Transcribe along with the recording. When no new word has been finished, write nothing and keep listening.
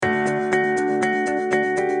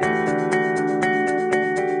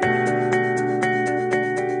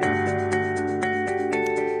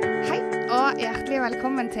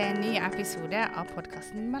episode av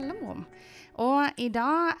podcasten Mellomrom. Og I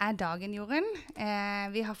dag dagen, Jorunn.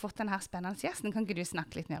 Vi har fått denne spennende gjesten. Kan ikke du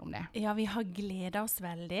snakke litt mer om det? Ja, vi har gledet oss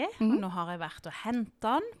veldig. Og nå har jeg vært og hentet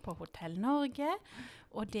han på Hotell Norge.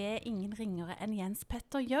 Og det ingen ringere enn Jens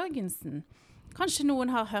Petter Jørgensen. Kanskje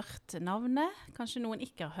noen har hørt navnet, kanskje noen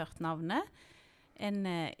ikke har hørt navnet. En,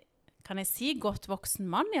 kan jeg si, godt voksen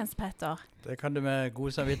mann, Jens Petter? Det kan du med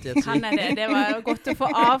god samvittighet si. Kan jeg det? Det var godt å få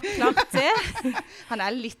avklart det. Han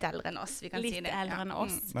litt eldre enn oss, vi kan litt si det. Litt eldre enn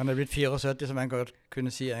oss. Men det blitt 74, som en godt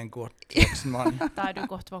kunne si en godt voksen mann. Da du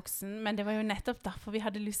godt voksen. Men det var jo nettopp derfor vi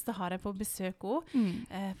hadde lyst til å ha deg på besøk også.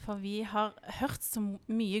 For vi har hørt så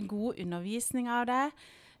mye god undervisning av deg.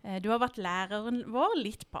 Du har vært læreren vår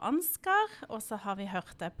litt på Ansgar, og så har vi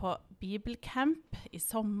hørt deg på Bibelcamp I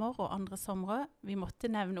sommer og andre somre. Vi måtte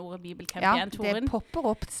nevne ordet Bibelcamp igjen, Toren. Ja, det popper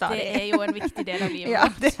opp stadig. Det jo en viktig del av livet ja,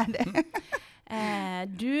 vårt. Ja, det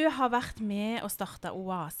det. Du har vært med og startet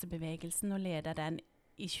Oasebevegelsen og ledet den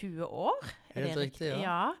I 20 år. Helt riktig,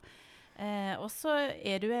 ja. Og så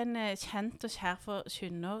du en kjent og kjær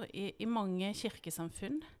forkynner I mange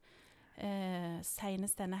kirkesamfunn.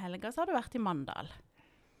 Senest denne helga så har du vært I Mandal.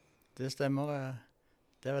 Det stemmer.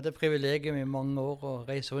 Det har vært et privilegium I mange år å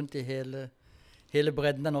reise rundt I hele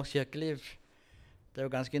bredden av norsk kirkeliv. Det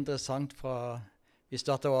jo ganske interessant fra vi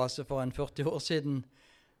startet Oase for 40 år siden.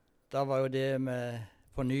 Da var jo det med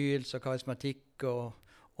fornyelse og karismatikk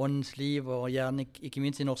og åndens liv, og gjerne ikke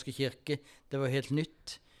minst I norske kirke, det var helt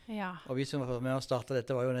nytt. Ja. Og vi som var med å starte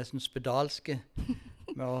dette var jo nesten spedalske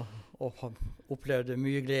med å oppleve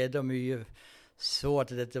mye glede og mye så at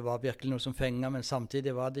dette var virkelig noe som fenget, men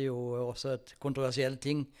samtidig var det jo også et kontroversielt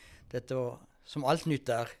ting. Dette var som alt nytt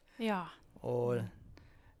Ja. Og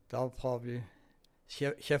da fra vi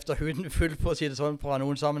kjeftet huden full på å si det sånn fra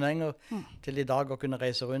noen sammenhenger, til I dag å kunne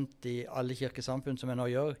reise rundt I alle kirkesamfunn som jeg nå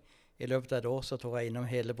gjør. I løpet av et år så tror jeg innom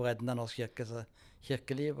hele bredden av norsk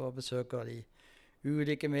kirkeliv og besøker de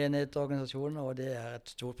ulike menigheter og organisasjoner, og det et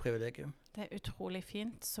stort privilegium. Det utrolig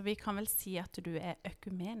fint, så vi kan vel si at du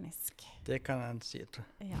økumenisk. Det kan jeg si.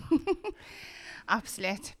 Ja.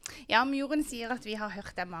 Absolutt. Ja, Jorunn sier at vi har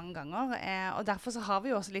hørt det mange ganger, og derfor så har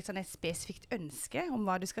vi jo også litt sånn et spesifikt ønske om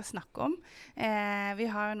hva du skal snakke om.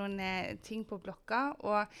 Vi har jo noen ting på blokka,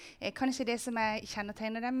 og kanskje det som jeg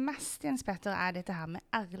kjennetegner deg mest, Jens Petter, dette her med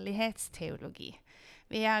ærlighetsteologi.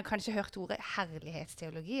 Vi har kanskje hørt ordet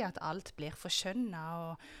herlighetsteologi, at alt blir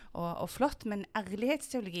forskjønnet og flott, men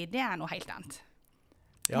ærlighetsteologi, det noe helt annet.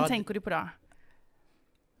 Hva tenker du på da?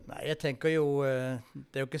 Nei, jeg tenker jo,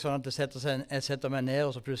 det jo ikke sånn at jeg setter meg ned,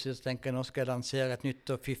 og så plutselig tenker jeg, nå skal jeg lansere et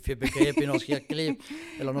nytt og fiffig begrep I norsk kirkeliv,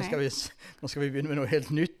 eller nå skal vi begynne med noe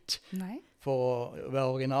helt nytt for å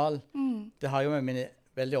være original. Det har jo med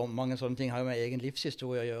veldig mange sånne ting, har jo med egen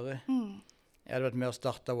livshistorie å gjøre. Jeg hadde vært med å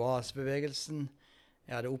starte Oasebevegelsen.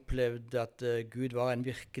 Jeg hadde opplevd at Gud var en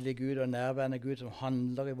virkelig Gud og en nærværende Gud som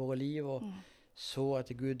handler I våre liv, og så at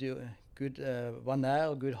Gud var nær,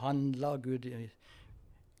 og Gud handlet, og Gud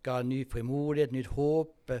ga ny frimodighet, nytt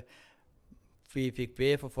håp. Vi fikk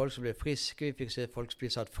be for folk som ble friske, vi fikk se folk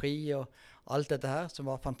bli satt fri, og alt dette her som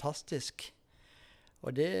var fantastisk.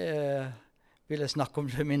 Og det vil jeg snakke om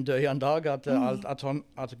til min døde dag,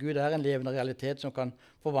 at Gud en levende realitet som kan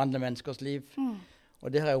forvandle menneskers liv. Og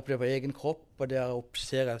det har jeg opplevd på egen kropp, og det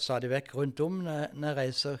ser jeg stadig vekk rundt om når jeg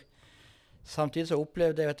reiser. Samtidig så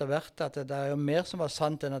opplevde jeg etter hvert at det jo mer som var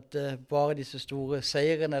sant enn at bare disse store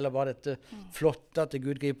seirene, eller bare dette flotte at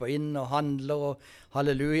Gud griper inn og handler, og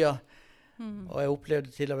halleluja. Og jeg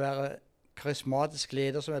opplevde til å være karismatisk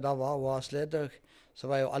leder, som jeg da var, OAS-leder, så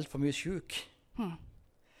var jeg jo alt for mye syk.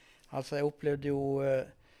 Altså jeg opplevde jo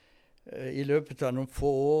I løpet av noen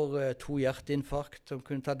få år 2 hjerteinfarkt som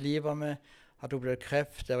kunne tatt livet av meg, at hun ble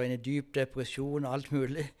kreft, jeg var inne I dyp depresjon og alt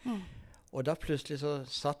mulig. Og da plutselig så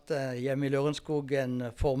satt jeg hjemme I Lørenskog en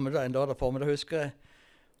lørdag formiddag, husker jeg.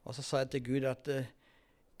 Og så sa jeg til Gud at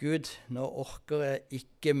Gud, nå orker jeg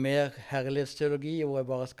ikke mer herlighetsteologi, hvor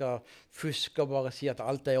jeg bare skal fuske og bare si at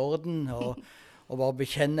alt I orden, og bare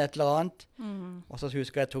bekjenne et eller annet. Og så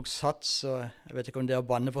husker jeg tok sats, og jeg vet ikke om det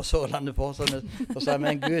banne på Sørlandet for, så sa jeg,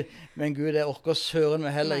 men Gud, jeg orker søren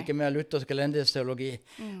meg heller ikke mer luthersk elendighetsteologi,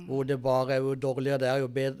 hvor det bare jo dårligere det jo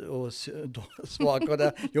bedre, og svakere det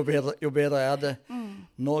jo bedre det.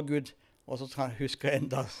 Nå, Gud, og så husker jeg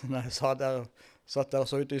enda, når jeg satt der og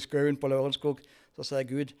så ut I skauen på Lørenskog, så sa jeg,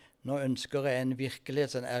 Gud, nå ønsker jeg en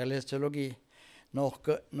virkelighets- en ærlighetsteologi. Nå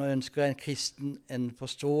ønsker jeg en kristen, en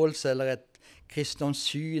forståelse, eller et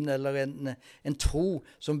kristensyn, eller en tro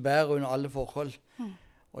som bærer under alle forhold.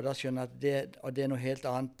 Og da skjønner jeg at det noe helt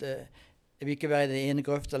annet. Jeg vil ikke være I den ene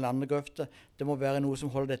grøfta eller den andre grøfta. Det må være noe som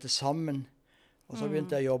holder dette sammen. Og så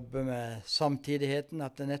begynte jeg å jobbe med samtidigheten,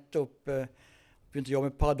 at jeg nettopp begynte å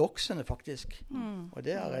jobbe med paradoksene faktisk. Og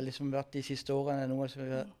det har jeg liksom vært de siste årene noe som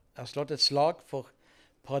jeg har slått et slag for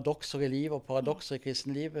paradokser i livet og paradokser i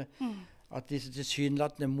kristenlivet. At disse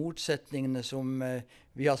tilsynelatende motsetningene som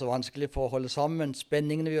vi har så vanskelig for å holde sammen,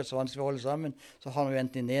 spenningene vi har så vanskelig for å holde sammen, så har vi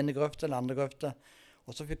enten den ene grøfta eller den andre grøfta.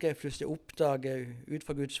 Og så fikk jeg plutselig oppdage ut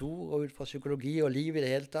fra Guds ord og ut fra psykologi og liv i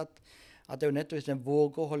det hele tatt, at det er jo nettopp hvis en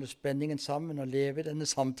våger å holde spenningen sammen og leve i denne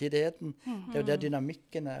samtidigheten, det er jo der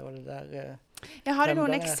dynamikken er, og det der... Har du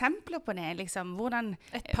noen eksempler på det, liksom? Hvordan,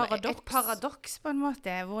 et paradoks på en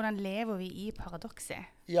måte. Hvordan lever vi i paradokset?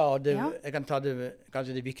 Ja, jeg kan ta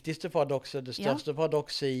kanskje det viktigste paradokset, det største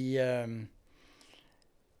paradokset i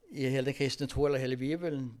hele den kristne tro eller hele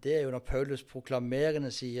Bibelen. Det er jo når Paulus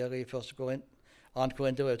proklamerende sier i 2.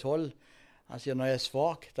 Korinterbrev 12, han sier, når jeg er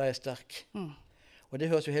svak, da er jeg sterk. Og det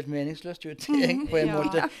høres jo helt meningsløst ut på en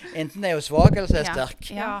måte. Enten er jeg jo svak, eller så er jeg sterk.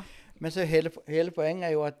 Men så hele poenget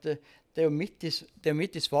er jo at det er jo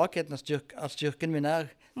midt i svakheten at styrken min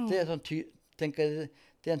er. Det er sånn, tenker jeg,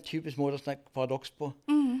 det er en typisk måte å snakke paradoks på.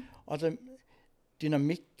 Altså,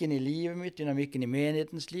 dynamikken i livet mitt, dynamikken i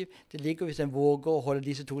menighetens liv, det ligger hvis en våger å holde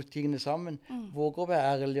disse to tingene sammen. Våger å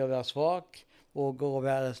være ærlig og være svak, våger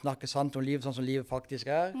å snakke sant om livet sånn som livet faktisk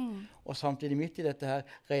er, og samtidig midt i dette her,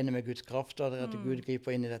 regne med Guds kraft, og at Gud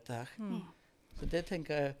griper inn i dette her. Så det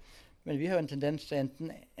tenker jeg, men vi har jo en tendens til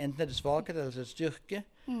enten er det svakhet eller så er det styrke,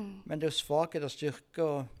 men det er jo svakhet og styrke,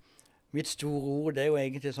 og mitt store ord, det er jo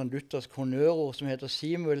egentlig sånn luthersk honnørord som heter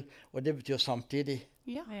simul, og det betyr samtidig.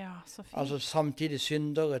 Ja, så fint. Altså samtidig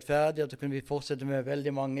synder, rettferdig, og så kunne vi fortsette med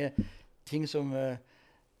veldig mange ting som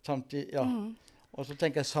samtidig, Og så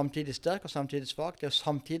tenker jeg samtidig sterk og samtidig svak. Det er jo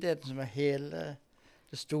samtidigheten som er hele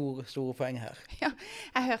det store poenget her. Ja,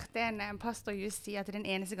 jeg hørte en pastor just si at den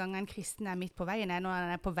eneste gangen en kristen er midt på veien, er når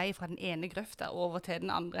han er på vei fra den ene grøfta over til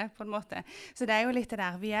den andre, på en måte. Så det er jo litt det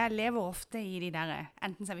der. Vi lever ofte i de der,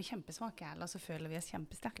 enten så er vi kjempesvake, eller så føler vi oss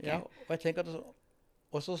kjempesterke. Ja, og jeg tenker at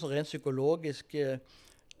også så rent psykologisk,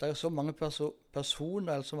 det er jo så mange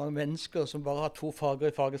personer, eller så mange mennesker, som bare har to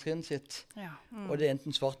farger i fargeskrinet sitt. Og det er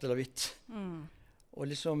enten svart eller hvitt. Og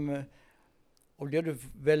liksom, og blir du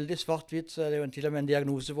veldig svart-hvitt, så er det jo til og med en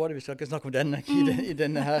diagnose på det. Vi skal ikke snakke om den i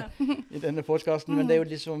denne podcasten, men det er jo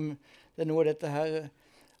liksom, det er noe av dette her,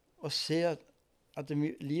 å se at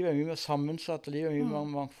livet er mye mer sammensatt, og livet er mye mer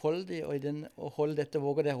mangfoldig, og å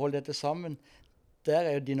holde dette sammen, der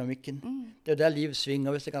er jo dynamikken. Det er jo der livet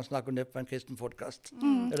svinger, hvis jeg kan snakke om det på en kristen podcast.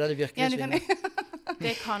 Det er der det virkelig svinger.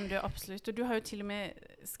 Det kan du absolutt. Og du har jo til og med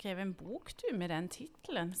skrevet en bok med den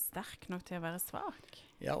titelen, Sterk nok til å være svak.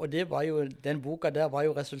 Ja, og den boka der var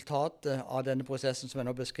jo resultatet av denne prosessen som jeg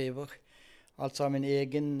nå beskriver. Altså av min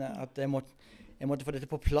egen, at jeg måtte få dette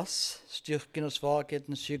på plass. Styrken og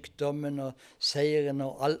svakheten, sykdommen og seieren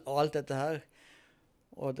og alt dette her.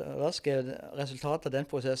 Og da skrev resultatet av den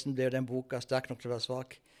prosessen ble jo den boka Sterk nok til å være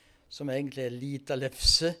svak, som egentlig er en liten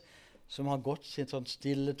lefse, som har gått sin sånn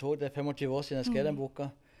stille tog. Det er 25 år siden jeg skrev den boka.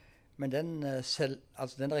 Men den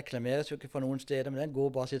reklameres jo ikke fra noen steder, men den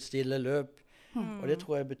går bare sitt stille løp. Og det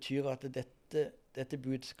tror jeg betyr at dette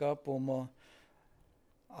budskapet om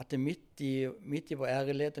at det midt i vår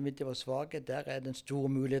ærlighet og midt i vår svakhet, der er den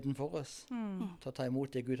store muligheten for oss til å ta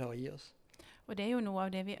imot det Gud har i oss. Og det er jo noe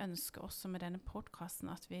av det vi ønsker også med denne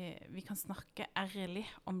podcasten, at vi kan snakke ærlig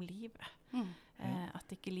om livet. At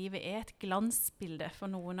ikke livet er et glansbilde for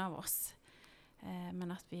noen av oss.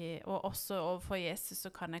 Men at og også overfor Jesus så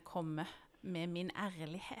kan jeg komme med min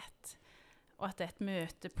ærlighet. Og at det er et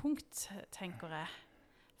møtepunkt, tenker jeg,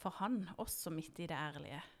 for han også midt i det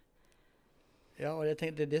ærlige. Ja, og jeg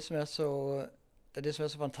tenker, det er det som er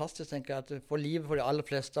så fantastisk, tenker jeg, at for livet for de aller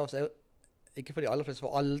fleste av oss, ikke for de aller fleste,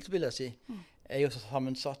 for alle vil jeg si, er jo så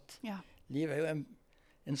sammensatt. Livet er jo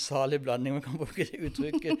en salig blanding, man kan bruke det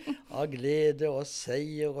uttrykket, av glede og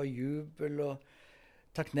seier og jubel og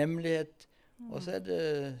takknemlighet. Og så er det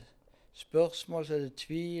spørsmål, så er det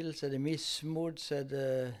tvil, så er det mismod, så er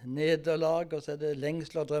det nederlag, og så er det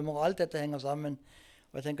lengsler og drømmer, og alt dette henger sammen.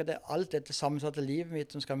 Og jeg tenker at det er alt dette sammensatte livet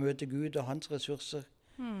mitt som skal møte Gud og hans ressurser.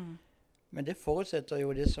 Men det forutsetter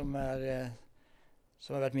jo det som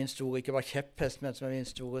har vært min store, ikke bare kjepphest, men som er min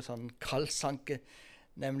store sånn kaldsanke,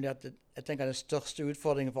 nemlig at jeg tenker at den største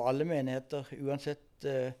utfordringen for alle menigheter, uansett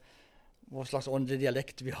hva slags åndelig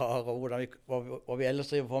dialekt vi har, og hva vi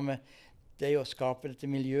ellers driver på med, det er jo å skape dette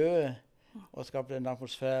miljøet, og skape den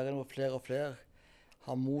atmosfæren hvor flere og flere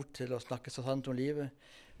har mot til å snakke så sant om livet.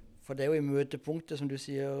 For det er jo i møtepunktet, som du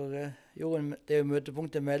sier, Jorunn, det er jo i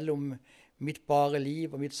møtepunktet mellom mitt bare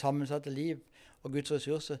liv og mitt sammensatte liv og Guds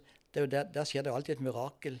ressurser. Det er jo der skjer det alltid et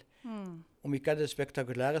mirakel. Om ikke er det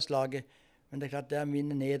spektakulære slaget, Men det klart, der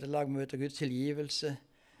mine nederlag møter Guds tilgivelse.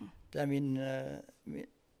 Det mine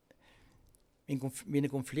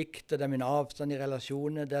konflikter, det min avstand i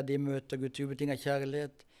relasjoner, der de møter Guds ubetinget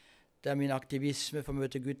kjærlighet, der min aktivisme for å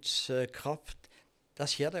møte Guds kraft. Der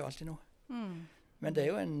skjer det jo alltid noe. Men det er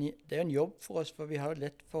jo en jobb for oss, for vi har jo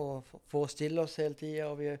lett for å forestille oss hele tiden,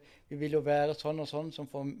 og vi vil jo være sånn og sånn som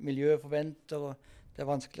for miljøet forventer, og det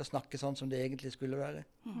er vanskelig å snakke sånn som det egentlig skulle være.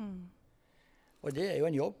 Og det er jo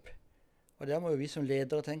en jobb. Og der må jo vi som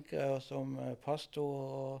ledere tenke, og som pastor,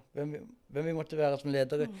 og hvem vi måtte være som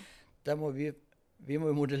ledere, der må vi må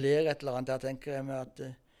jo modellere et eller annet. Der tenker jeg med at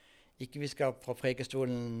ikke vi skal fra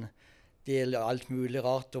prekestolen dele alt mulig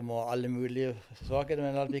rart om og alle mulige svakheter,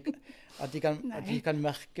 men at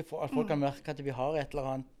folk kan merke at vi har et eller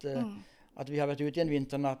annet, at vi har vært ute i en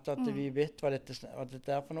vinternatt, at vi vet hva dette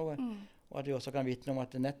er for noe, og at vi også kan vitne om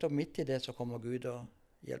at nettopp midt i det så kommer Gud og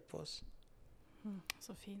hjelper oss.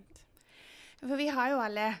 Så fint. For vi har jo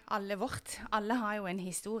alle vårt. Alle har jo en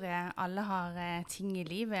historie. Alle har ting i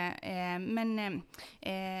livet. Men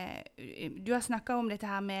du har snakket om dette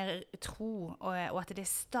her med tro, og at det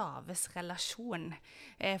staves relasjon.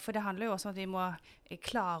 For det handler jo også om at vi må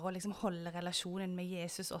klare å liksom holde relasjonen med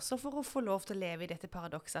Jesus også, for å få lov til å leve i dette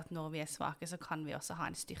paradokset at når vi er svake, så kan vi også ha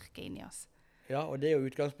en styrke inni oss. Ja, og det er jo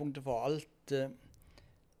utgangspunktet for alt.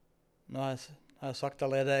 Nå har jeg sagt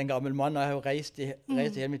allerede, en gammel mann, og jeg har jo reist i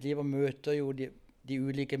hele mitt liv og møter jo de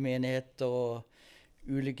ulike menigheter og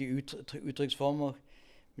ulike uttrykksformer.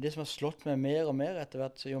 Men det som har slått meg mer og mer etter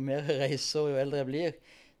hvert, jo mer jeg reiser og jo eldre jeg blir,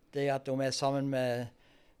 det er at om jeg er sammen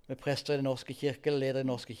med prester i Den norske kirke, eller ledere i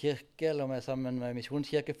Den norske kirke, eller om jeg er sammen med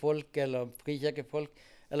misjonskirkefolk, eller frikirkefolk,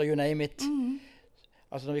 eller you name it.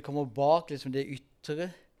 Altså når vi kommer bak liksom det ytre,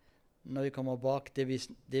 når vi kommer bak det vi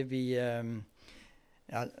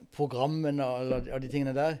programmene og de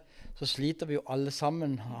tingene der, så sliter vi jo alle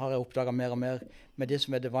sammen, har jeg oppdaget mer og mer, med det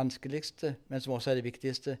som er det vanskeligste, men som også er det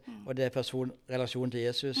viktigste, og det er relasjonen til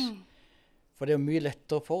Jesus. For det er jo mye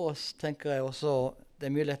lettere for oss, tenker jeg også, det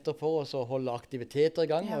er mye lettere for oss å holde aktiviteter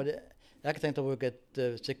i gang, og jeg har ikke tenkt å bruke et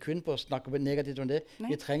sekund på å snakke negativt om det.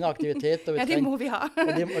 Vi trenger aktiviteter. Ja, de må vi ha.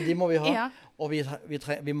 og de må vi ha. Og vi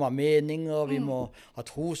må ha meninger, vi må ha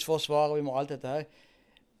trosforsvar, vi må alt dette her.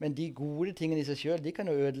 Men de gode tingene i seg selv, de kan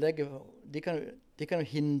jo ødelegge, de kan jo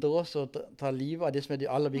hindre oss å ta livet av det som er det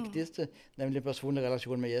aller viktigste, nemlig personlig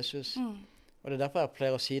relasjon med Jesus. Og det er derfor jeg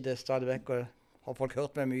pleier å si det stadig vekk, og har folk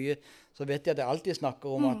hørt meg mye, så vet jeg at jeg alltid snakker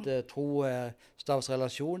om at tro er stavs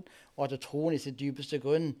relasjon, og at troen i sitt dypeste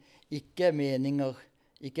grunn ikke er meninger,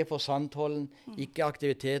 ikke er forsandholden, ikke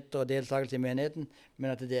aktiviteter og deltakelse i menigheten,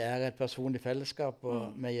 men at det er et personlig fellesskap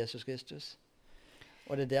med Jesus Kristus.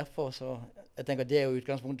 Og det er derfor så jeg tenker at det er jo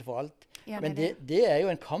utgangspunktet for alt. Ja, men det er jo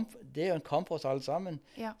en kamp for oss alle sammen.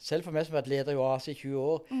 Ja. Selv for meg som har vært leder i Oase i 20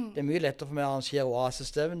 år, det er mye lettere for meg å arrangere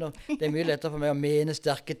Oase-stevner. Det er mye lettere for meg å mene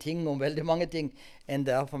sterke ting om veldig mange ting, enn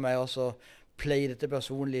det er for meg også å pleie dette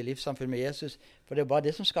personlige livssamfunn med Jesus. For det er bare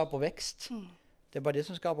det som skaper vekst. Det er bare det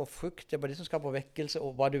som skaper frukt, det er bare det som skaper vekkelse, og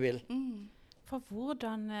hva du vil. For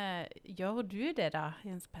hvordan gjør du det da,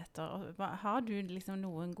 Jens Petter? Har du liksom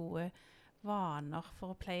noen gode vaner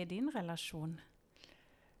for å pleie din relasjon?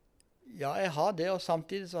 Ja, jeg har det, og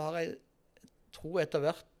samtidig så har jeg tro etter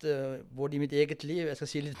hvert, både i mitt eget liv, jeg skal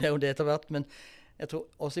si litt mer om det etter hvert, men jeg tror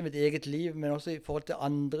også i mitt eget liv, men også i forhold til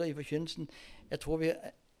andre i forkynnelsen, jeg tror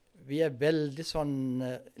vi er veldig sånn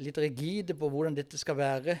litt rigide på hvordan dette skal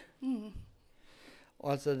være. Og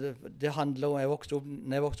altså det handler om, når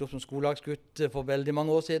jeg vokste opp som skolagsgutt for veldig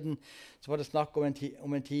mange år siden, så var det snakk om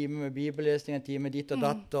en time med bibellesning, en time med ditt og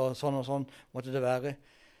datt, og sånn måtte det være.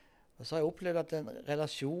 Og så har jeg opplevd at en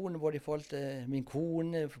relasjon, både i forhold til min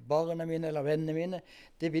kone, barna mine eller vennene mine,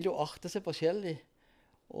 det vil jo arte seg forskjellig.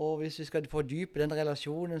 Og hvis vi skal fordype den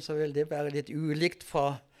relasjonen, så vil det være litt ulikt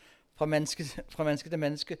fra menneske til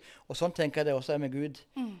menneske. Og sånn tenker jeg det også er med Gud.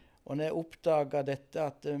 Og når jeg oppdager dette,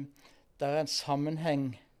 at det er en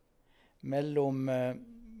sammenheng mellom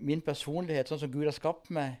min personlighet, sånn som Gud har skapt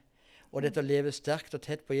meg, og dette å leve sterkt og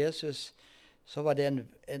tett på Jesus, så var det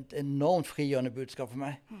et enormt frigjørende budskap for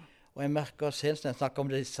meg. Og jeg merker senest når jeg snakket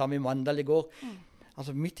om det samme i Mandal i går,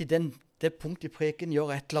 altså midt i det punktet i preken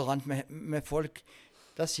gjør et eller annet med folk.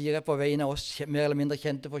 Da sier jeg på vegne av oss mer eller mindre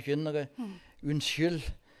kjente forkynnere, unnskyld,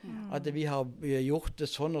 at vi har gjort det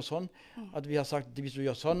sånn og sånn, at vi har sagt hvis du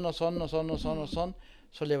gjør sånn og sånn og sånn og sånn og sånn,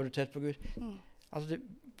 så lever du tett på Gud. Altså det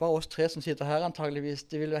bare oss tre som sitter her antageligvis,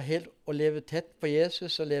 det vil være helt å leve tett på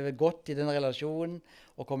Jesus og leve godt i den relasjonen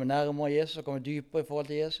og komme nærmere Jesus og komme dypere i forhold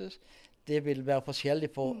til Jesus. Det vil være forskjellig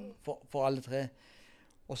for alle tre.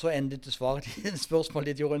 Og så ender det svaret til spørsmålet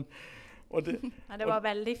ditt, Jorunn. Det var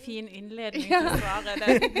veldig fin innledning til svaret.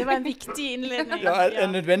 Det var en viktig innledning. Ja,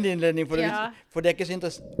 en nødvendig innledning. For det er ikke så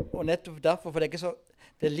interessant. Og nettopp derfor, for det er ikke så...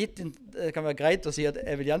 Det kan være greit å si at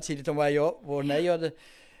jeg vil gjerne si litt om hva jeg gjør, hvordan jeg gjør det.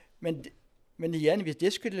 Men igjen, hvis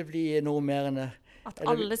det skulle bli noe mer enn... At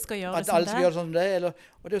alle skal gjøre det som det. At alle skal gjøre det som det.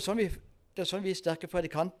 Og det er sånn vi sterke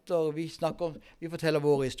predikanter, vi forteller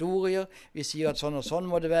våre historier, vi sier at sånn og sånn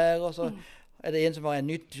må det være, og så er det en som har en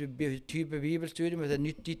nytt type bibelstudium, et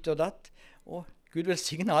nytt ditt og datt. Og Gud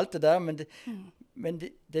velsigner alt det der, men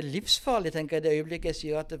det er livsfarlig, tenker jeg, det øyeblikket jeg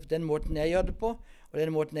sier at den måten jeg gjør det på, og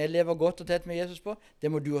den måten jeg lever godt og tett med Jesus på, det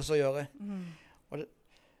må du også gjøre.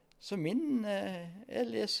 Så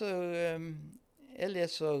jeg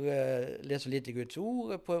leser litt i Guds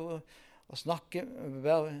ord, prøver å snakke.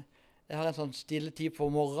 Jeg har en sånn stille tid på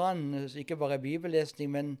morgenen, ikke bare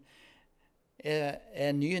bibellesning, men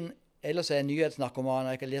ellers er jeg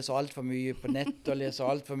nyhetsnarkoman. Jeg leser alt for mye på nett, og ser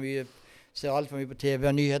alt for mye på TV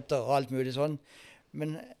og nyheter og alt mulig sånn.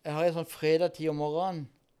 Men jeg har en sånn fredagtid om morgenen,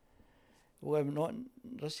 hvor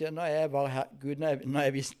da sier jeg, nå er jeg bare her, Gud, når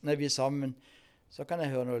vi er sammen, så kan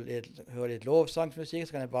jeg høre litt lovsangsmusikk,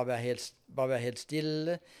 så kan jeg bare være helt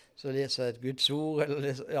stille, så leser jeg et Guds ord,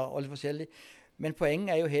 eller alt forskjellig. Men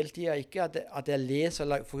poenget er jo hele tiden ikke at jeg leser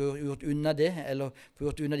eller får gjort unna det, eller får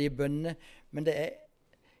gjort unna de bønnene, men det er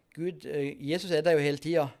Gud, Jesus er der jo hele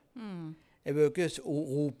tiden. Jeg vil jo ikke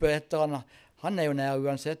rope etter han. Han er jo nær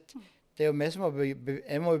uansett. Det er jo meg som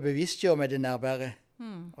jeg må bevisstgjøre med det nærbæret.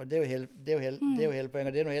 Og det er jo hele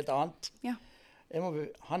poenget. Det er noe helt annet. Ja.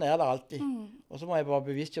 Han er der alltid. Og så må jeg bare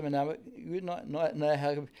bevisstgjøre med nærbæret. Gud, når jeg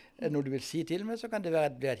her er noe du vil si til meg, så kan det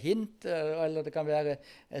bli et hint, eller det kan være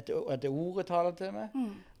at det ordet taler til meg.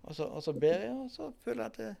 Og så ber jeg, og så føler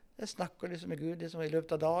jeg at jeg snakker liksom med Gud liksom i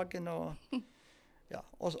løpet av dagen.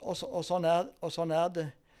 Og sånn er det.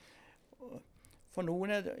 For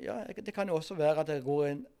noen det kan jo også være at jeg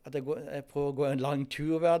prøver å gå en lang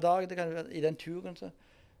tur hver dag. Det kan være, i den turen så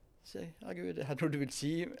sier jeg, Gud, er det noe du vil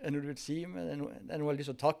si meg? Det er noe jeg har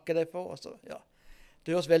lyst til å takke deg for.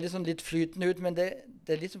 Det høres veldig sånn litt flytende ut, men det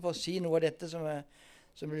er liksom for å si noe av dette som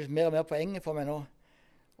blir mer og mer poenget for meg nå.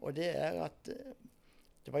 Og det er at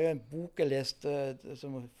det var jo en bok jeg leste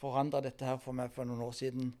som forandret dette her for meg for noen år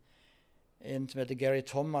siden. En som heter Gary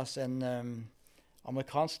Thomas, en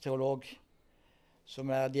amerikansk teolog, som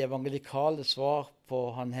er de evangelikale svar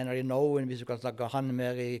på han Henry Nouwen, hvis du kan snakke han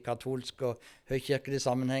mer i katolsk og høykirkelig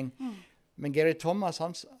sammenheng. Men Gary Thomas,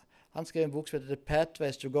 han skrev en bok som heter The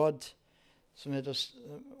Pathways to God, som heter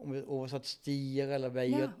oversatt stier eller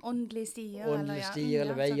veier. Ja, åndelige stier.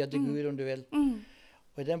 Eller veier til Gud, om du vil.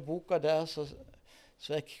 Og i den boka der så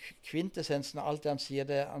er kvintessensen av alt det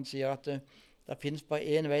han sier at det finnes bare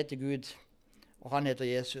én vei til Gud, og han heter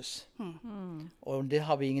Jesus. Og det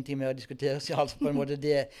har vi ingenting med å diskutere, så altså på en måte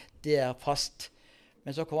det er fast.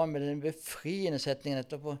 Men så kommer han med den befriende setningen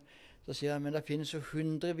etterpå, så sier han, men det finnes jo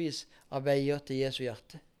hundrevis av veier til Jesu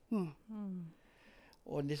hjerte.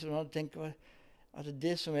 Og liksom når jeg tenker at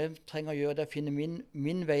det som jeg trenger å gjøre, det er å finne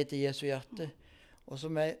min vei til Jesu hjerte, og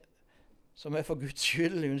som er for Guds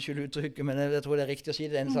skyld, unnskyld uttrykket, men jeg tror det er riktig å si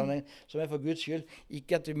det i denne sammenhengen, som er for Guds skyld,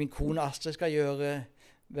 ikke at min kone Astrid skal gjøre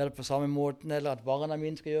vel på samme måten, eller at barna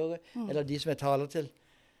mine skal gjøre, eller de som jeg taler til.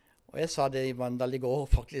 Og jeg sa det i Mandal i går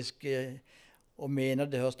faktisk, og mener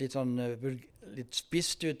det høres litt sånn litt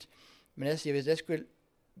spist ut, men jeg sier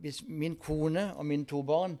hvis min kone og mine 2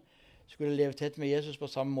 barn skulle leve tett med Jesus på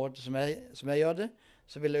samme måte som jeg gjør det,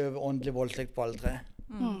 så ville jeg øve åndelig voldtekt på alle 3.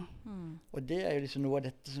 Og det er jo liksom noe av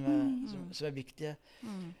dette som er viktig.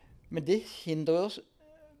 Men det hindrer oss,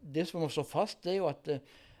 det som må stå fast, det er jo at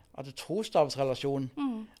trostavsrelasjon,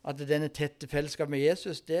 at denne tette fellesskap med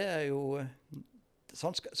Jesus, det er jo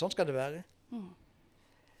sånn skal det være.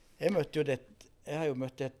 Jeg har jo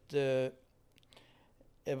møtt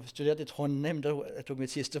jeg studerte i Trondheim, jeg tok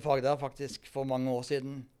mitt siste fag der faktisk for mange år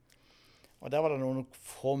siden, og der var det noen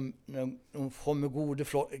fromme, gode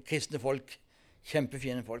kristne folk,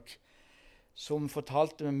 kjempefine folk, som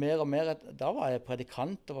fortalte meg mer og mer at da var jeg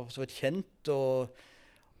predikant og var så vidt kjent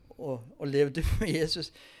og levde med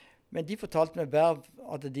Jesus. Men de fortalte meg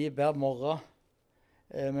at de hver morgen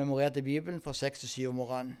memorerte Bibelen fra 6 til 7 om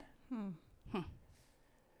morgenen.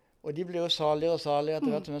 Og de ble jo saligere og saligere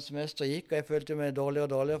etter hvert som en semester gikk, og jeg følte meg dårligere og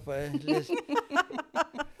dårligere.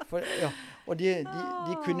 Og de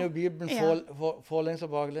kunne jo Bibelen forlengs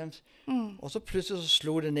og baklengs. Og så plutselig så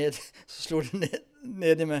slo det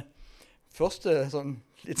ned i meg. Først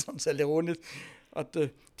litt sånn selvironisk, at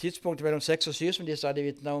tidspunktet mellom 6 og 7, som de sa de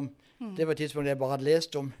vitnet om, det var tidspunktet jeg bare hadde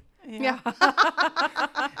lest om. Ja.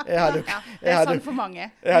 Jeg hadde Det er sånn for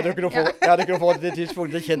mange. Jeg hadde ikke noe forhold til det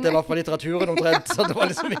tidspunktet. Det kjente jeg i hvert fall litteraturen omtrent, så det var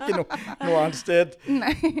liksom ikke noe annet sted.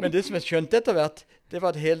 Nei. Men det som jeg skjønte etter hvert, det var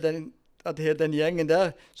at hele den gjengen der,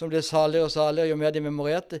 som ble saligere og saligere jo mer de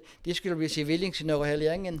memorerte, de skulle bli sivilingeniører hele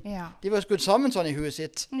gjengen. Ja. De var skutt sammen sånn i huet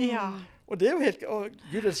sitt. Ja. Og det er jo helt, og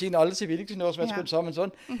Gud velsigne alle sivilingeniører som er skutt sammen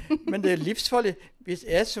sånn. Men det er livsfarlig hvis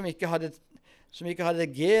jeg som ikke hadde det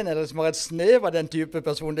gen, eller som har et snev av den type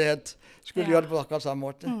personlighet, skulle gjøre det på akkurat samme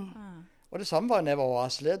måte. Og det samme var når jeg var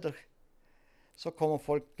OAS-leder. Så kom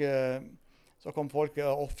folk,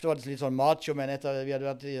 ofte var det litt sånn macho, men etter vi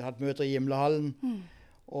hadde hatt møter i Himmelhallen,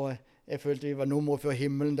 og jeg følte vi var nummer før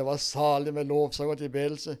himmelen, det var salig med lovsang og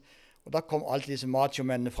tilbedelse. Og da kom alltid disse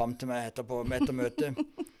macho-mennene frem til meg etter møtet.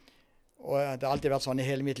 Og det har alltid vært sånn i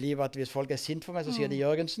hele mitt liv at hvis folk er sint for meg, så sier de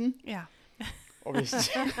Jørgensen. Ja. Og hvis de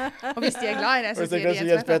er glad i det, så sier de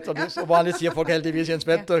Jens Petter. Og vanlig sier folk heldigvis Jens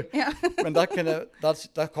Petter. Ja. Men da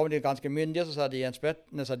kom de ganske myndige, så sa de Jens Petter,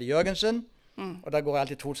 så sa de Jørgensen. Og da går jeg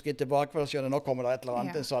alltid 2 skritt tilbake, for da skjønner jeg, nå kommer det et eller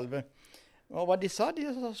annet, en salve. Og hva de sa, de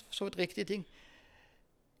sa så et riktige ting.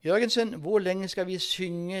 Jørgensen, hvor lenge skal vi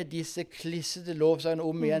synge disse klissete lovsangene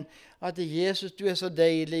om igjen? At Jesus, du er så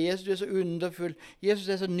deilig, Jesus, du er så underfull, Jesus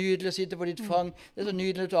er så nydelig å sitte på ditt fang, det er så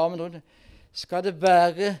nydelig å ta armen rundt. Skal det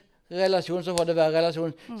være relasjon, så får det være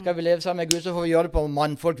relasjon. Skal vi leve sammen med Gud, så får vi gjøre det på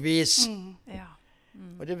mannfolkvis.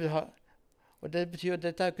 Og det betyr at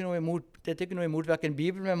dette er ikke noe imot hverken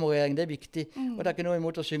bibelmemorering, det er viktig. Og det er ikke noe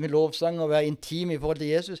imot å synge lovsang og være intim i forhold til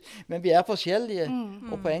Jesus. Men vi er forskjellige,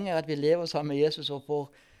 og poenget er at vi lever sammen med Jesus og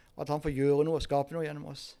at han får gjøre noe og skape noe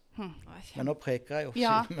gjennom oss. Men nå preker jeg jo.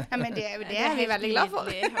 Ja, men det er vi veldig glad for.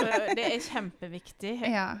 Det er kjempeviktig.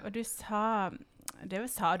 Og det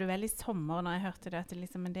sa du vel i sommer når jeg hørte det, at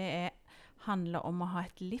det handler om å ha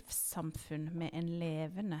et livssamfunn med en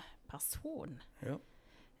levende person. Ja.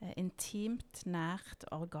 Intimt, nært,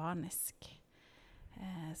 organisk.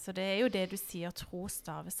 Så det er jo det du sier, tro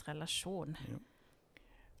staves relasjon. Ja.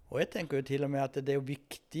 Og jeg tenker jo til og med at det er jo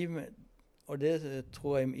viktig og det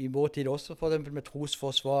tror jeg i vår tid også, for eksempel med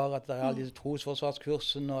trosforsvar, at det er alle disse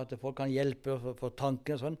trosforsvarskursene, og at folk kan hjelpe for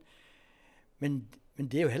tanker og sånn. Men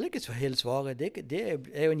det er jo heller ikke så helt svaret. Det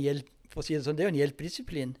er jo en hjelp, for å si det sånn, det er jo en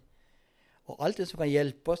hjelpedisiplin. Og alt det som kan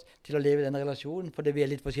hjelpe oss til å leve i denne relasjonen, fordi vi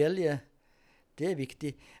er litt forskjellige, det er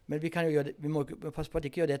viktig. Men vi må passe på at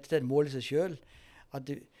vi ikke gjør dette til et mål i seg selv.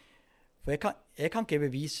 For jeg kan ikke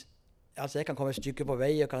bevise, altså jeg kan komme et stykke på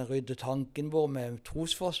vei, og kan rydde tanken vår med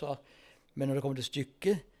trosforsvar, men når det kommer til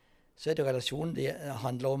stykket, så er det relasjonen det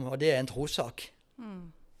handler om, og det er en trossak.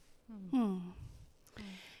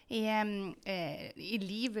 I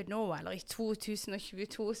livet nå, eller i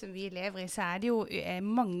 2022 som vi lever i, så er det jo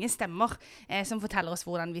mange stemmer som forteller oss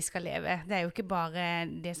hvordan vi skal leve. Det er jo ikke bare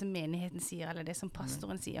det som menigheten sier, eller det som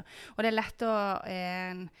pastoren sier. Og det er lett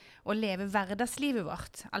å leve hverdagslivet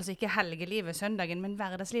vårt, altså ikke helgelivet søndagen, men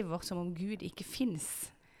hverdagslivet vårt som om Gud ikke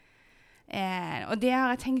finnes. Og det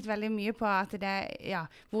har jeg tenkt veldig mye på, at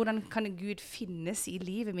hvordan kan Gud finnes i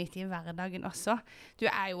livet mitt i hverdagen også? Du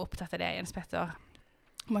er jo opptatt av det, Jens Petter,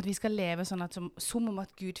 om at vi skal leve sånn som om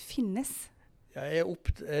at Gud finnes. Ja,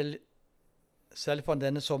 selv fra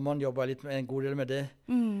denne sommeren jobber jeg en god del med det.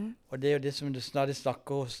 Og det er jo det som det snart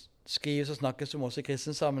skrives og snakkes om også i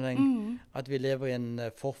kristen sammenheng, at vi lever i en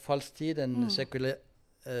forfallstid, en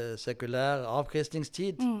sekulær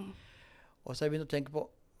avkristningstid. Og så har jeg begynt å tenke på,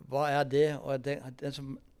 hva er det? Og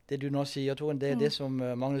det du nå sier, Toren, det er det som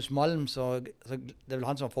Magnus Malm, det er vel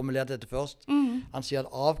han som har formulert dette først. Han sier at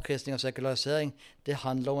avkristning og sekularisering, det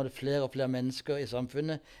handler om at flere og flere mennesker i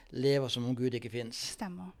samfunnet lever som om Gud ikke finnes.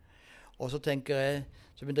 Stemmer. Og så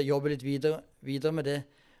begynte jeg å jobbe litt videre med det,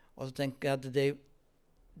 og så tenker jeg at det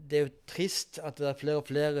er jo trist at det er flere og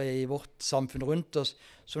flere i vårt samfunn rundt oss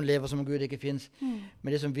som lever som om Gud ikke finnes. Men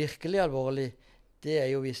det som virkelig er alvorlig, det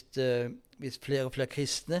er jo hvis flere og flere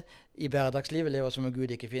kristne i hverdagslivet lever som om Gud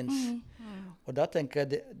ikke finnes. Og da tenker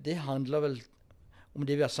jeg det handler vel om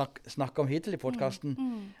det vi har snakket om hittil i podcasten.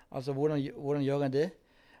 Altså hvordan gjør en det?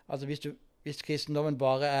 Altså hvis kristendommen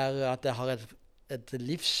bare er at jeg har et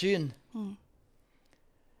livssyn,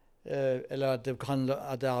 eller at jeg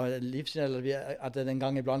har et livssyn, eller at jeg en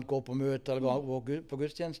gang iblant går på møter eller går på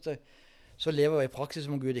gudstjeneste, så lever jeg i praksis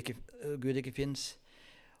som om Gud ikke finnes.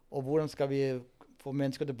 Og hvordan skal vi få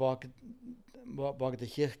mennesker tilbake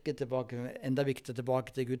til kirke, enda viktigere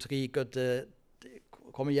tilbake til Guds rike, og til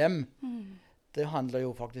komme hjem. Det handler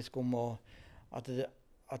jo faktisk om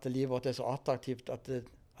at livet vårt er så attraktivt, at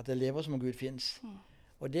det lever som om Gud finnes.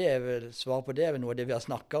 Og det er vel svar på det, er vel noe av det vi har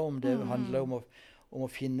snakket om. Det handler om å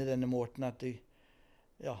finne denne måten at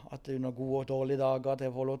under gode og dårlige dager, at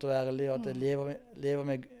jeg får lov til å være ærlig, og at jeg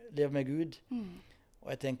lever med Gud. Og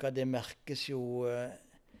jeg tenker at det merkes jo,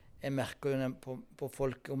 jeg merker jo på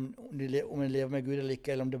folk om de lever med Gud eller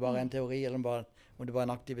ikke, eller om det bare er en teori, eller om det bare er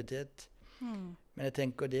en aktivitet. Men jeg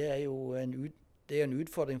tenker det er jo en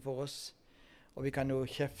utfordring for oss. Og vi kan jo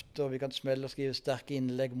kjefte, og vi kan smelle og skrive sterke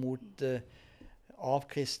innlegg mot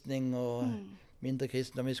avkristning og mindre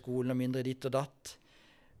kristendom i skolen og mindre ditt og datt.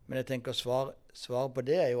 Men jeg tenker svar på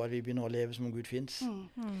det er jo at vi begynner å leve som om Gud finnes.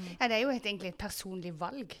 Ja, det er jo egentlig et personlig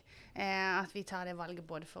valg. At vi tar det valget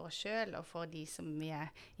både for oss selv og for de som vi er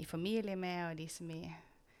i familie med, og de som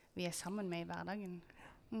vi er sammen med i hverdagen.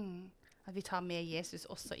 At vi tar med Jesus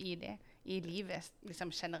også i det, i livet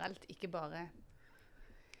liksom generelt, ikke bare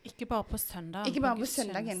på søndagen. Ikke bare på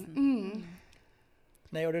søndagen.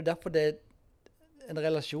 Nei, og det er derfor en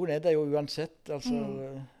relasjon er det jo uansett,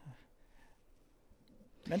 altså.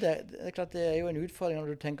 Men det er klart det er jo en utfordring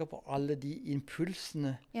når du tenker på alle de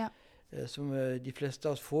impulsene som de fleste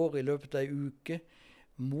av oss får i løpet av en uke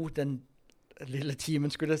mot den lille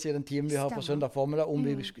timen, skulle jeg si, den timen vi har på søndag formiddag, om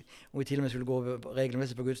vi til og med skulle gå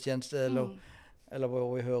regelmessig på gudstjeneste, eller hva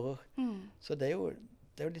vi hører. Så det er jo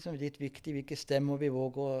liksom litt viktig hvilke stemmer vi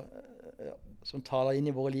våger som taler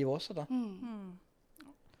inn i våre liv også da.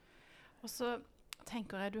 Og så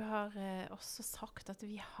tenker jeg, du har også sagt at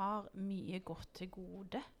vi har mye godt til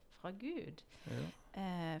gode fra Gud.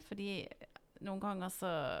 Fordi noen ganger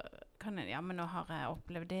så kan jeg, men nå har jeg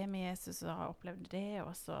opplevd det med Jesus, og har jeg opplevd det,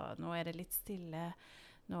 og så nå er det litt stille,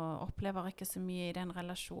 nå opplever jeg ikke så mye i den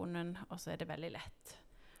relasjonen, og så er det veldig lett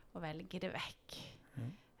å velge det vekk.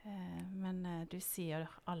 Men du sier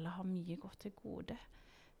alle har mye godt til gode.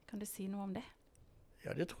 Kan du si noe om det?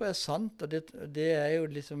 Ja, det tror jeg er sant, og det er jo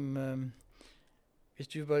liksom... Hvis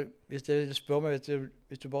du spør meg,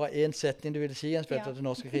 hvis du bare har en setning du vil si, Jens Petter, til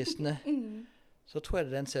norske kristne, så tror jeg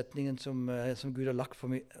det er den setningen som Gud har lagt for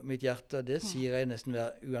mitt hjerte, og det sier jeg nesten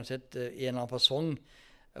uansett en eller annen fasong,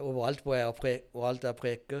 overalt hvor jeg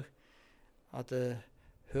preker, at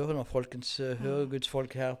hør nå folkens, hør Guds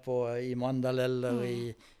folk her i Mandal, eller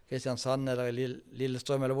i Kristiansand, eller i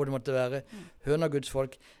Lillestrøm, eller hvor det måtte være. Hør nå Guds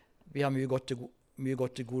folk, vi har mye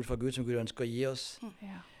godt til god fra Gud som Gud ønsker å gi oss.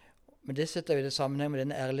 Men det setter vi i sammenheng med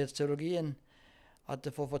denne ærlighetsteologien, at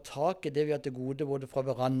for å få tak i det vi har til gode både fra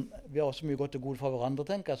hverandre, vi har også mye godt til gode fra hverandre,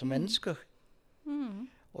 tenker jeg, som mennesker.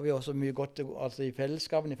 Og vi har også mye godt til, altså i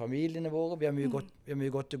fellesskapen, i familiene våre, vi har mye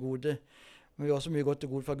godt til gode, men vi har også mye godt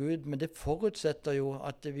til gode fra Gud. Men det forutsetter jo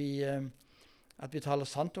at vi taler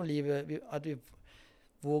sant om livet, at vi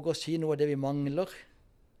våger å si noe av det vi mangler,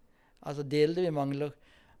 altså dele det vi mangler,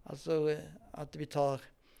 altså at vi tar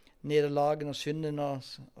nederlagen og synden og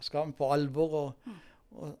skammen på alvor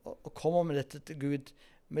og kommer med dette til Gud,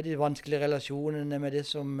 med de vanskelige relasjonene, med det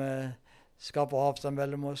som skaper avstand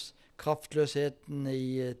mellom oss, kraftløsheten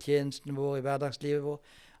i tjenesten vår, i hverdagslivet vår,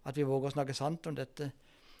 at vi våger å snakke sant om dette.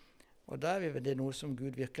 Og da er det noe som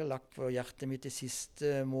Gud virkelig har lagt på hjertet mitt de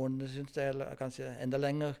siste månedene, synes jeg, eller kanskje enda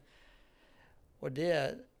lenger. Og det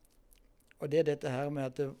er dette her med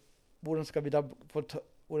at hvordan skal vi da få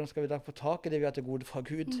tak i det vi har til gode fra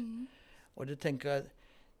Gud? Og det tenker jeg,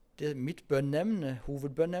 det er mitt bønneemne,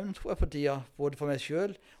 hovedbønneemne tror jeg for tida, både for meg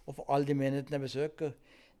selv og for alle de menighetene jeg besøker,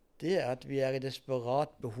 det er at vi er i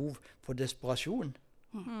desperat behov for desperasjon.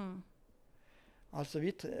 Altså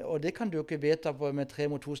og det kan du ikke vedta med 3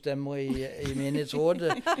 mot 2 stemmer i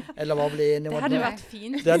menighetsrådet, eller hva blir enige om. Det hadde vært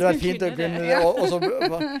fint. Det hadde vært fint å kunne det.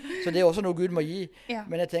 Så det er også noe Gud må gi.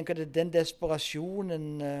 Men jeg tenker at den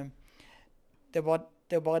desperasjonen, det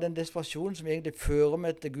er bare den desperasjonen som egentlig fører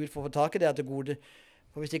meg til Gud for å få tak i det til gode.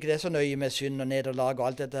 For hvis ikke det er så nøye med synd og nederlag og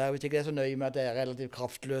alt dette her, hvis ikke det er så nøye med at det er relativt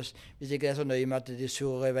kraftløs, hvis ikke det er så nøye med at de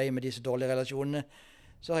surrer i vei med disse dårlige relasjonene,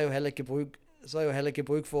 så har jeg jo heller ikke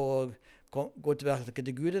bruk for å gå til hverken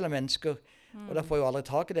til Gud eller mennesker. Og da får jeg jo aldri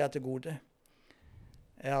tak i det til gode.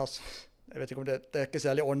 Jeg vet ikke om det er ikke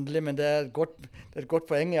særlig åndelig, men det er et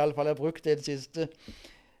godt poeng i alle fall. Jeg har brukt det siste.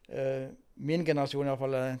 Min generasjon i alle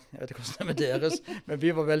fall, jeg vet ikke hvordan det er med deres, men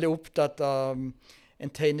vi var veldig opptatt av en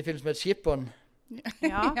tegnefilm som het Skipperen. Vi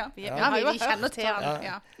kjenner til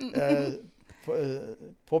han.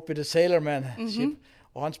 Poppy the Sailor Man,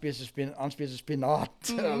 og han spiser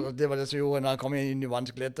spinat. Det var det som gjorde når han kom inn i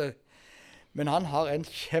vanskeligheter. Men han har en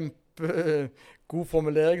kjempegod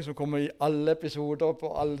formulering som kommer i alle episoder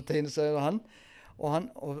på alle tegneserier.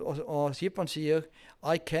 Og Skipperen sier,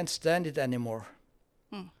 I can't stand it anymore.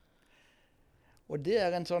 Og det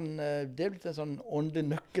er blitt en sånn åndelig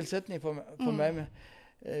nøkkelsetning for meg.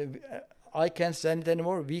 I can't stand it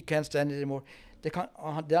anymore, we can't stand it anymore. Det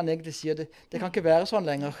han egentlig sier, det kan ikke være sånn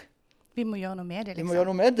lenger. Vi må gjøre noe med det, liksom. Vi må gjøre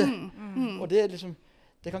noe med det. Og det er liksom,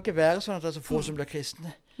 Det kan ikke være sånn at det er så få som blir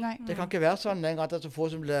kristne. Nei. Det kan ikke være sånn lenger at det er så få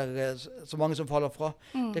som blir, så mange som faller fra.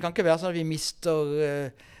 Det kan ikke være sånn at vi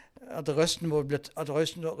mister, at røsten vår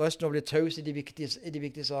blir taus i de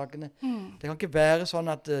viktige sakene. Det kan ikke være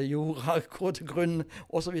sånn at jorda går til grunnen,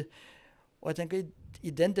 og så videre. Og jeg tenker,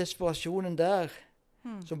 i den desperasjonen der,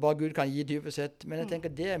 som bare Gud kan gi dypest sett, men jeg tenker,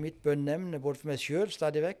 det er mitt bønnemne, både for meg selv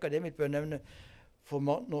stadig vekk, og det er mitt bønnemne for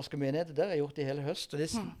norske menigheter. Det har jeg gjort i hele høst, og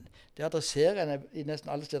det adresserer jeg i nesten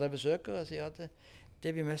alle steder jeg besøker. Jeg sier at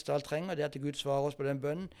det vi mest av alt trenger, det er at Gud svarer oss på den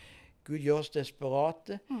bønnen. Gud gjør oss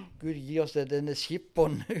desperate. Gud gir oss denne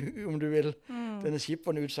skipperen, om du vil. Denne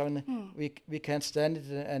skipperen-utsagnet. We can't stand it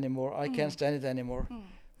anymore. I can't stand it anymore.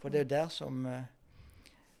 For det er der som...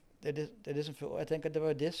 det er det som... Og jeg tenker at det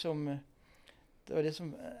var det som... Det var det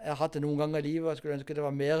som jeg har hatt det noen ganger i livet. Jeg skulle ønske det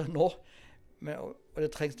var mer nå. Og det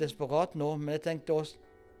trengs desperat nå. Men jeg tenkte også...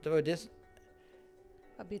 Det var jo det som...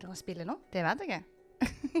 Hva begynner å spille nå? Det vet jeg ikke.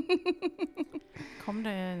 Kom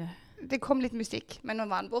det... Det kom litt musikk, men nå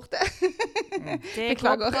var den borte. Det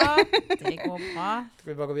går bra. Det går bra. Skal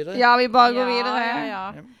vi bare gå videre? Ja, vi bare går videre. Ja.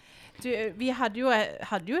 Du, vi hadde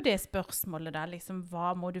jo det spørsmålet der, liksom,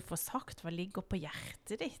 hva må du få sagt? Hva ligger på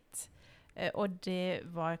hjertet ditt? Og det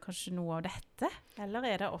var kanskje noe av dette? Eller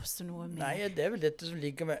er det også noe mer? Nei, det er vel dette som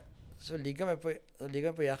ligger meg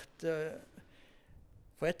på hjertet.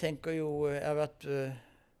 For jeg tenker jo, jeg har vært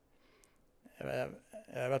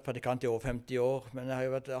predikant i over 50 år, men jeg har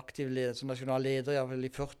jo vært aktiv som nasjonal leder i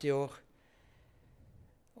 40 år.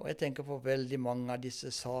 Og jeg tenker på veldig mange av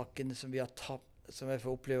disse sakene som vi har tapt, som jeg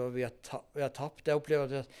får oppleve vi har tapt. Jeg opplever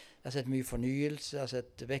at jeg har sett mye fornyelse, jeg har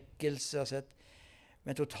sett vekkelse,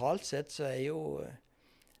 men totalt sett så er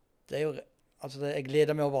altså jeg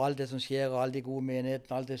gleder meg over alt det som skjer, og alle de gode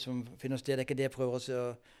menighetene, alt det som finner sted. Det er ikke det jeg prøver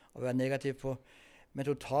å være negativ på. Men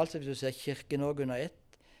totalt sett, hvis du ser kirken også under ett,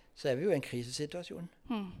 så er vi jo i en krisesituasjon.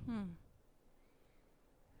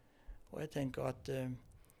 Og jeg tenker at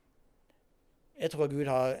jeg tror Gud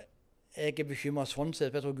jeg er ikke bekymret sånn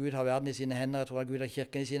sett, for jeg tror Gud har verden i sine hender, jeg tror at Gud har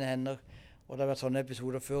kirken i sine hender, og det har vært sånne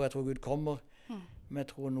episoder før, jeg tror Gud kommer, men jeg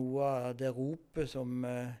tror noe av det ropet som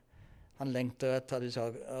han lengter etter,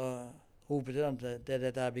 ropet til ham, det er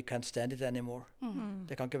det der we can't stand it anymore.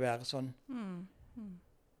 Det kan ikke være sånn.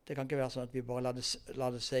 Det kan ikke være sånn at vi bare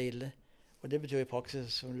lar det seile. Og det betyr i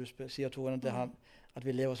praksis, som du sier, Toren, at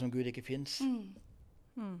vi lever som Gud ikke finnes.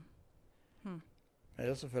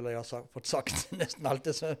 Ellers så føler jeg har fått sagt nesten alt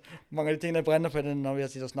det, så mange av de tingene jeg brenner på når vi har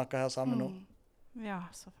sittet og snakket her sammen nå. Ja,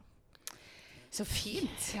 så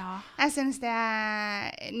fint. Ja. Jeg synes det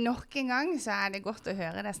nok en gang så er det godt å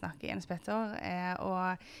høre deg snakke, Jens Petter.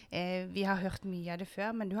 Vi har hørt mye av det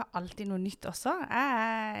før, men du har alltid noe nytt også.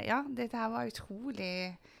 Ja, dette her var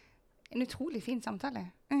en utrolig fin samtale.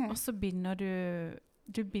 Og så binder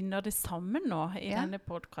du binder det sammen nå i denne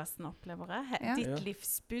podcasten, opplever jeg. Ditt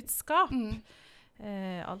livsbudskap.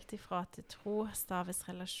 Alt ifra til tro,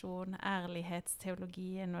 stavesrelasjon,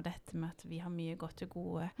 ærlighetsteologien og dette med at vi har mye godt til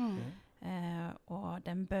gode. Og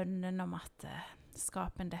den bønnen om at det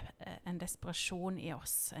skaper en desperasjon i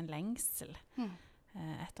oss, en lengsel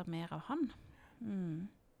etter mer av han.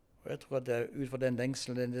 Og jeg tror at ut fra den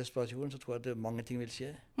lengselen og den desperasjonen, så tror jeg at mange ting vil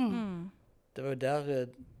skje. Det var jo der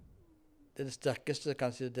det sterkeste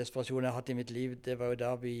kanskje desperasjonen jeg har hatt i mitt liv, det var jo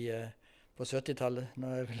der vi på 70-tallet, nå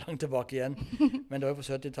er vi langt tilbake igjen, men det var jo på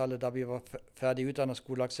 70-tallet da vi var ferdig utdannet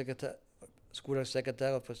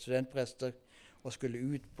skolesekretærer for studentprester og skulle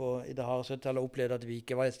ut i det harde 70-tallet og opplevde at vi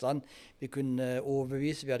ikke var i stand. Vi kunne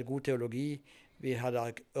overbevise, vi hadde god teologi, vi hadde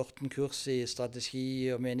 18 kurs i strategi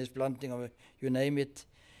og menighetsplanting og you name it,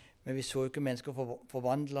 men vi så jo ikke mennesker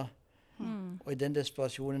forvandlet. Og i den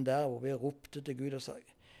desperasjonen der hvor vi ropte til Gud og sa,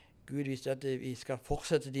 Gud, hvis at vi skal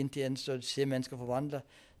fortsette din tjeneste og se mennesker forvandle,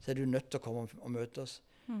 så er du nødt til å komme og møte oss.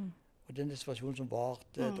 Og den desperasjonen som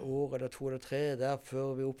varte et år eller 2 eller 3, der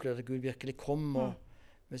før vi opplevde at Gud virkelig kom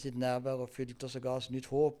med sitt nærvær og fylte oss og ga oss nytt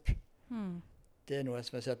håp. Det er noe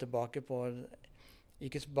som jeg ser tilbake på,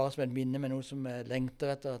 ikke bare som et minne, men noe som jeg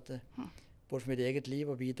lengter etter, både for mitt eget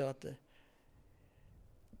liv og videre,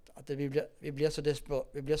 at vi blir så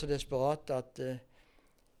desperate at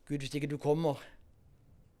Gud, hvis ikke du kommer,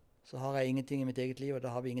 så har jeg ingenting i mitt eget liv, og da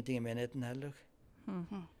har vi ingenting i menigheten heller.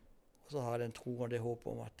 Og så har jeg den tro og det håp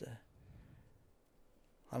om at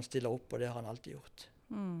han stiller opp, og det har han alltid gjort.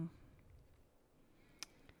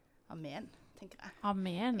 Amen. tenker jeg.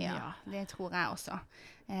 Amen, Ja, ja. det tror jeg også.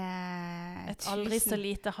 Et aldri så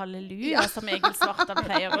lite halleluja, som Egil Svartdal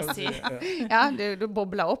pleier å si. Ja, du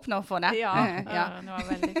bobler opp nå for det. Ja, det var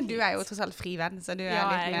veldig fint. Du er jo tross alt frivenn, så du er Ja,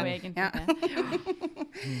 litt jeg er jo mer. egentlig det.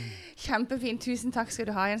 Kjempefint. Tusen takk skal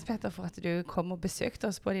du ha, Jens Petter, for at du kom og besøkte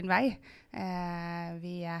oss på din vei.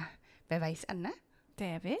 Vi er ved veis ende.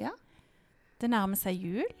 Det er vi. Ja. Det nærmer seg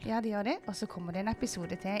jul. Ja, det gjør det. Og så kommer det en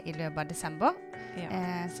episode til i løpet av desember.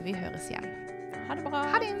 Ja. Så vi høres igjen. Ha det bra.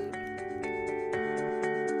 Ha det!